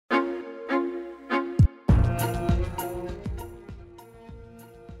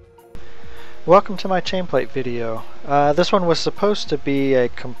Welcome to my chainplate video. This one was supposed to be a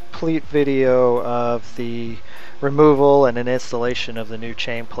complete video of the removal and an installation of the new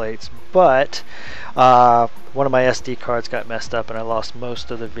chain plates, but one of my SD cards got messed up and I lost most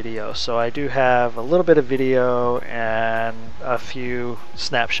of the video. So I do have a little bit of video and a few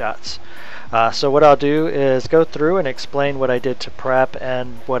snapshots. So what I'll do is go through and explain what I did to prep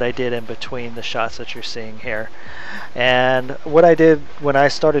and what I did in between the shots that you're seeing here. And what I did when I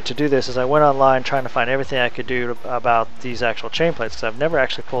started to do this is I went online trying to find everything I could do about these actual chain plates, because I've never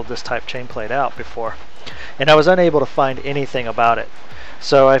actually pulled this type chain plate out before. And I was unable to find anything about it.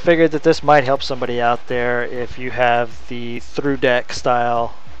 So I figured that this might help somebody out there if you have the through deck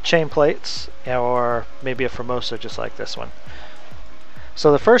style chain plates, or maybe a Formosa just like this one.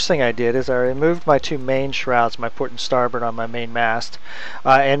 So the first thing I did is I removed my two main shrouds, my port and starboard on my main mast,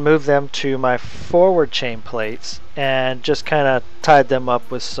 and moved them to my forward chain plates and just kind of tied them up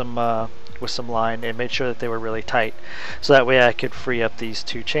with some line and made sure that they were really tight, so that way I could free up these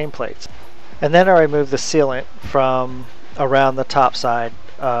two chain plates. And then I removed the sealant from around the top side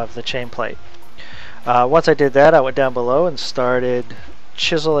of the chain plate. Once I did that, I went down below and started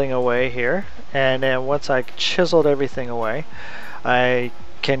chiseling away here, and then once I chiseled everything away, I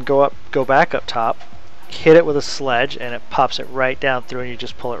can go back up top, hit it with a sledge, and it pops it right down through, and you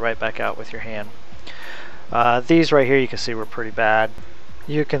just pull it right back out with your hand. These right here you can see were pretty bad.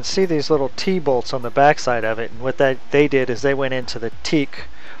 You can see these little T-bolts on the back side of it, and what they did is they went into the teak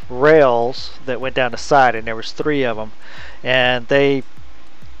rails that went down the side, and there was 3 of them, and they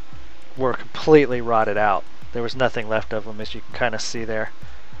were completely rotted out. There was nothing left of them, as you can kind of see there.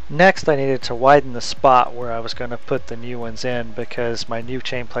 Next, I needed to widen the spot where I was going to put the new ones in, because my new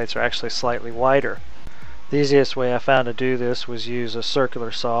chain plates are actually slightly wider. The easiest way I found to do this was use a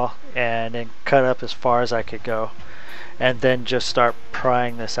circular saw and then cut up as far as I could go, and then just start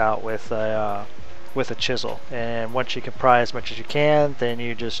prying this out with a chisel. And once you can pry as much as you can, then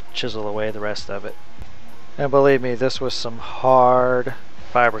you just chisel away the rest of it. And believe me, this was some hard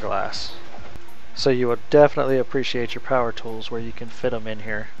fiberglass, so you will definitely appreciate your power tools where you can fit them in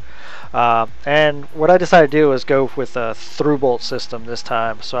here. And what I decided to do was go with a through bolt system this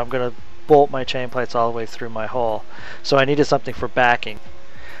time, so I'm going to bolt my chain plates all the way through my hull. So I needed something for backing,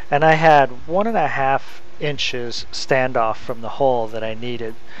 and I had 1.5 inches standoff from the hull that I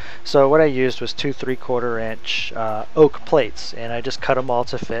needed. So what I used was 2 3/4 inch oak plates, and I just cut them all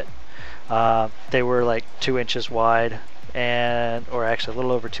to fit. They were like 2 inches wide, or actually a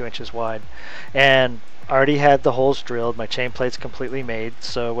little over 2 inches wide, and I already had the holes drilled, my chain plates completely made.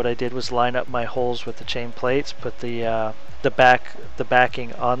 So what I did was line up my holes with the chain plates, put the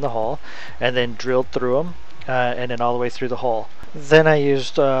backing on the hull, and then drilled through them, and then all the way through the hull. Then I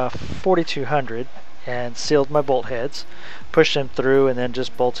used 4200 and sealed my bolt heads, pushed them through, and then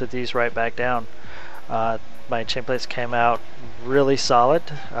just bolted these right back down. My chain plates came out really solid.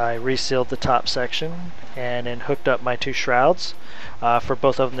 I resealed the top section and then hooked up my 2 shrouds for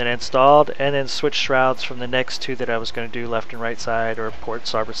both of them, then installed, and then switched shrouds from the next 2 that I was going to do left and right side, or port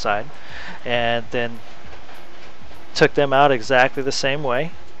starboard side, and then took them out exactly the same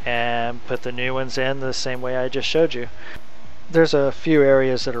way and put the new ones in the same way I just showed you. There's a few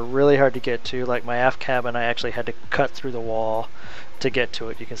areas that are really hard to get to, like my aft cabin. I actually had to cut through the wall to get to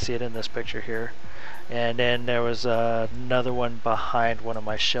it. You can see it in this picture here. And then there was another one behind one of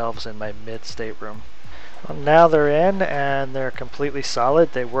my shelves in my mid stateroom. Well, now they're in and they're completely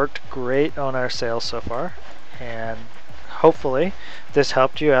solid. They worked great on our sails so far, and hopefully this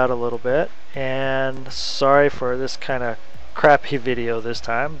helped you out a little bit. And sorry for this kind of crappy video this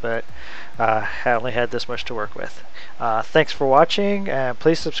time, but I only had this much to work with. Thanks for watching, and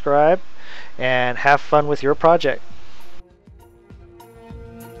please subscribe and have fun with your project.